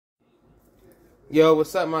Yo,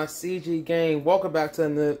 what's up, my CG gang? Welcome back to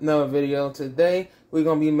another video. Today, we're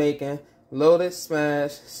going to be making loaded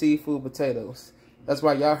smash seafood potatoes. That's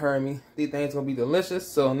right, y'all heard me. These things going to be delicious,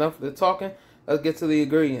 so enough of the talking. Let's get to the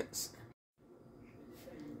ingredients.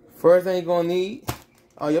 First thing you're going to need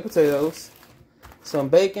are your potatoes, some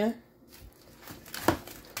bacon.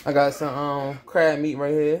 I got some crab meat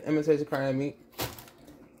right here, imitation crab meat.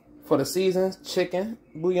 For the seasons, chicken,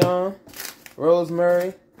 bouillon,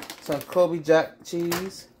 rosemary, some Kobe Jack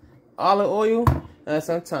cheese, olive oil, and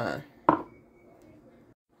some thyme.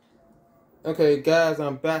 Okay, guys,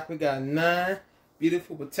 I'm back. We got 9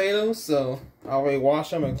 beautiful potatoes. So I already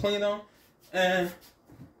washed them and cleaned them. And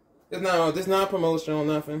it's not a promotion or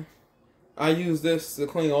nothing. I use this to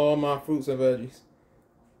clean all my fruits and veggies.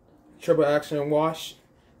 Triple action wash,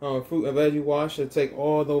 fruit and veggie wash to take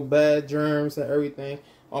all those bad germs and everything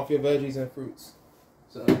off your veggies and fruits.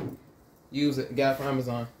 So use it. Got it from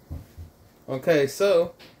Amazon. Okay,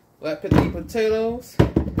 so let's put the potatoes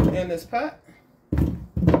in this pot.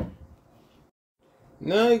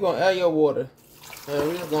 Now you're going to add your water. And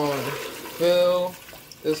we're going to fill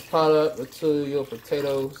this pot up until your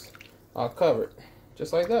potatoes are covered.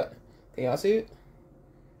 Just like that. Can y'all see it?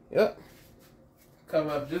 Yep. Cover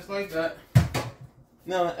up just like that.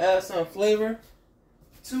 Now add some flavor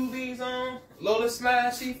to these loaded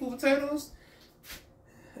smash seafood potatoes.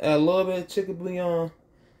 Add a little bit of chicken bouillon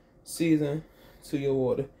season to your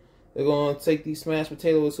water. They're going to take these smashed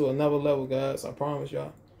potatoes to another level, guys. I promise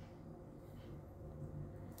y'all.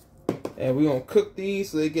 And we're going to cook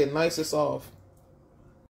these so they get nice and soft.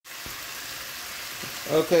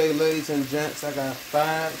 Okay, ladies and gents, I got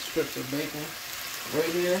 5 strips of bacon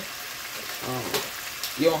right here.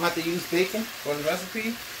 You don't have to use bacon for the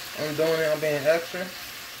recipe. I'm doing it, I'm being extra.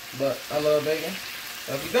 But I love bacon.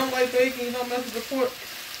 So if you don't like bacon, you don't mess with the pork.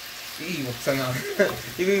 Evil. So no.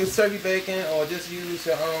 You can use turkey bacon or just use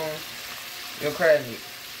your crab meat.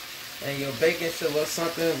 And your bacon should look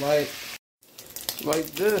something like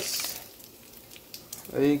this.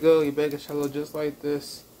 There you go. Your bacon should look just like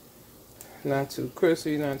this. Not too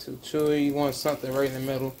crispy, not too chewy. You want something right in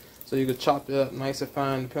the middle so you can chop it up nice and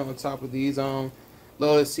fine and put on top of these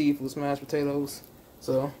loaded seafood smashed potatoes.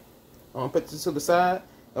 So I'm gonna put this to the side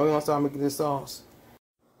and we're gonna start making this sauce.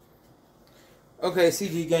 Okay,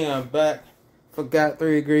 CG gang, I'm back. Forgot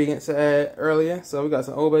 3 ingredients to add earlier. So we got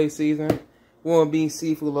some Old Bay seasoning. Won't be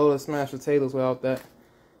seafood loaded smashed potatoes without that.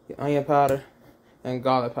 The onion powder and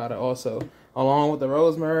garlic powder also. Along with the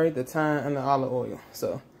rosemary, the thyme, and the olive oil.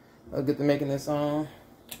 So I'll get to making this sauce.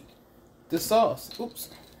 Oops.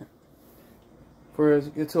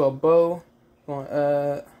 First, get to a bowl. Gonna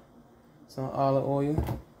add some olive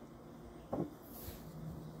oil.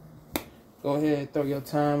 Go ahead and throw your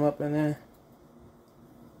thyme up in there.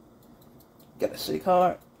 Gotta shake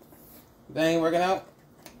hard. That ain't working out.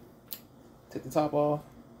 Take the top off.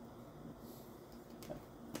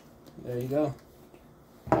 There you go.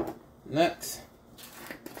 Next,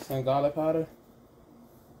 some garlic powder.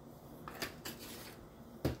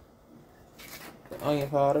 The onion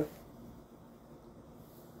powder.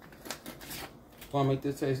 Want to make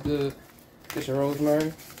this taste good. Get your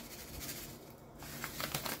rosemary.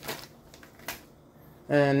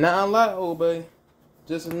 And not a lot, Old Bay.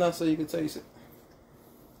 Just enough so you can taste it.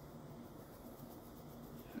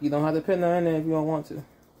 You don't have to put none in there if you don't want to.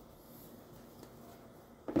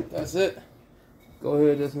 That's it. Go ahead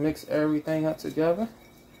and just mix everything up together.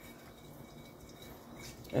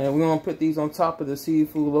 And we're going to put these on top of the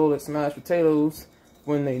seafood loaded smashed potatoes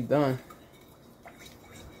when they're done.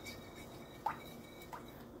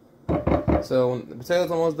 So when the potatoes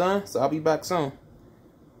almost done, so I'll be back soon.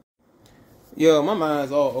 Yo, my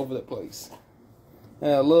mind's all over the place.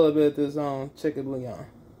 And a little bit of this chicken bouillon.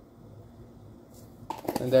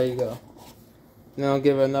 And there you go. Now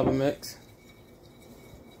give it another mix.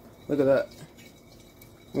 Look at that.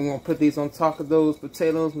 We're going to put these on top of those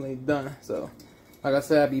potatoes when they're done. So, like I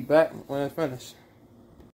said, I'll be back when it's finished.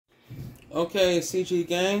 Okay, CG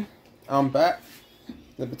gang, I'm back.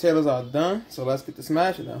 The potatoes are done, so let's get to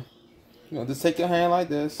smashing now. You know, just take your hand like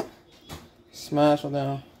this, smash them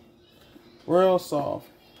down, real soft.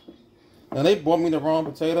 Now they bought me the wrong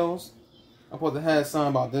potatoes. I supposed to have some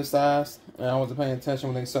about this size, and I wasn't paying attention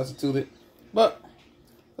when they substituted. But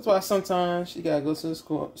that's why sometimes you gotta go to the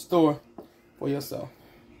store for yourself.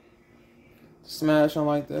 Smash them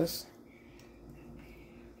like this.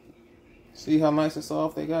 See how nice and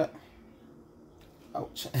soft they got?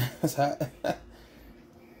 Ouch, that's hot.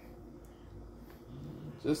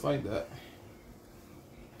 Just like that.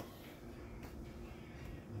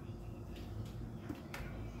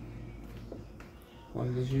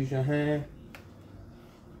 Want to just use your hand.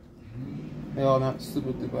 They all not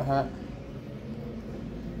super duper hot.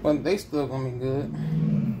 But they still gonna be good.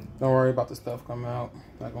 Don't worry about the stuff coming out.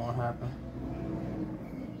 Not gonna happen.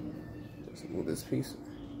 Just move this piece.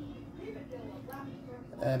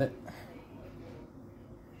 Add it.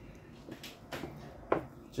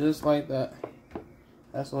 Just like that.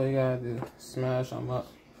 That's all you gotta do. Smash them up.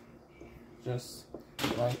 Just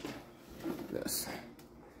like this.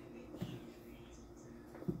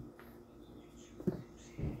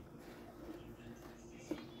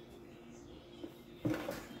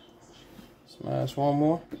 Smash one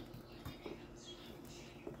more.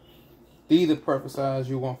 These are the perfect size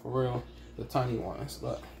you want for real. The tiny ones,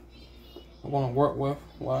 but I'm gonna work with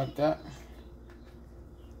what I got.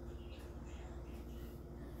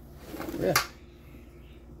 Yeah.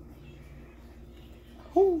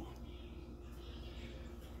 Whoo.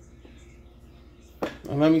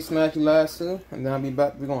 And let me smash the last two, and then I'll be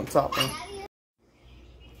back. We're gonna top them.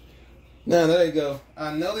 Now there you go.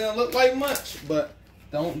 I know they don't look like much, but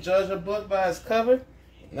don't judge a book by its cover.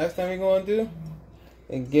 Next thing we're gonna do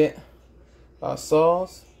is get our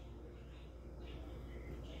saws.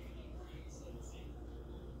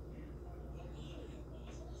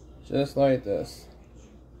 Just like this.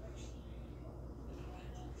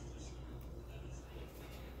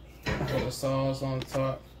 Put the saws on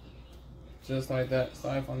top. Just like that.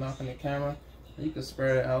 Sorry for knocking the camera. You can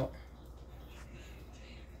spread it out.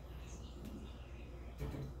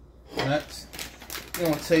 Next, we're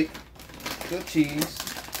gonna take the cheese.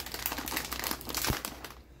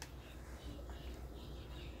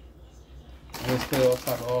 And just put it on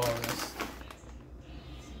top of all of this.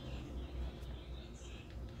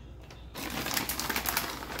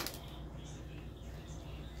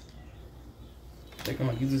 I think I'm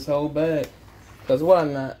gonna use this whole bag. Cause why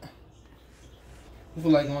not? I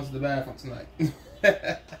feel like going to the bathroom tonight.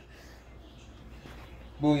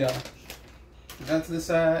 Booyah. That to the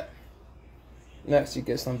side. Next, you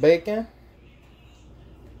get some bacon.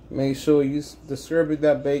 Make sure you distribute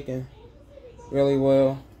that bacon really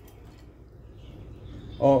well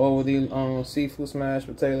all over the seafood smashed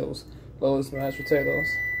potatoes, loaded smashed potatoes.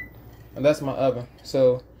 And that's my oven.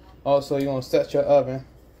 So also you're gonna set your oven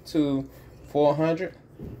to 400.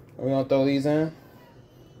 We're gonna throw these in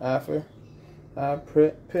after I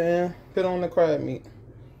put on the crab meat.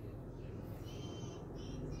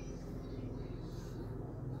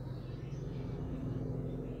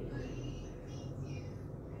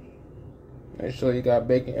 Make sure you got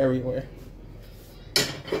bacon everywhere.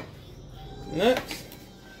 Next,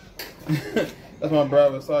 that's my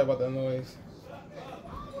brother. Sorry about that noise.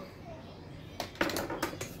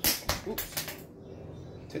 Oops.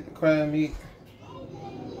 Take the crab meat.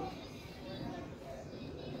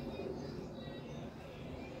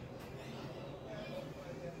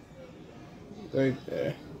 Right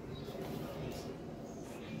there.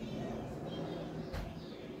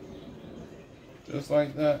 Just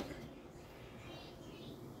like that.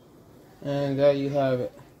 And there you have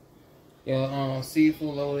it. Your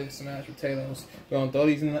seafood loaded smashed potatoes. We're gonna throw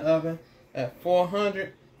these in the oven at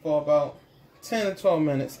 400 for about 10 to 12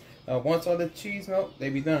 minutes. Once all the cheese melt, they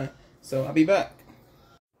be done. So I'll be back.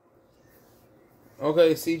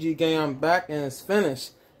 Okay, CG gang, I'm back and it's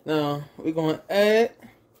finished. Now we're gonna add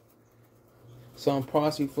some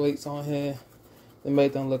parsley flakes on here to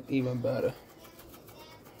make them look even better.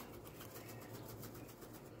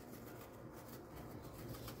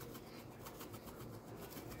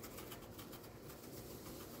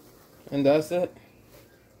 And that's it.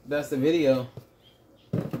 That's the video.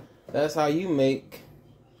 That's how you make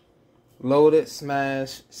loaded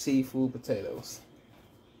smashed seafood potatoes.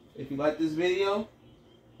 If you like this video,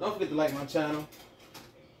 don't forget to like my channel.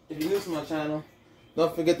 If you're new to my channel,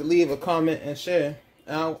 don't forget to leave a comment and share.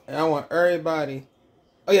 And I want everybody.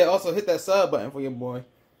 Oh yeah, also hit that sub button for your boy.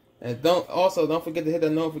 And don't forget to hit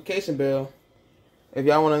that notification bell if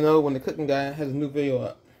y'all want to know when the cooking guy has a new video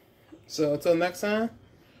up. So until next time,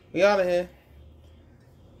 we out of here.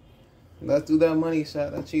 Let's do that money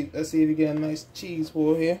shot. Let's see if we get a nice cheese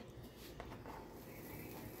pour here.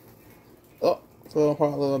 Oh, it's falling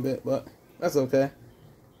apart a little bit, but that's okay.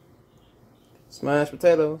 Smashed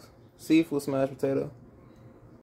potatoes. Seafood smashed potato.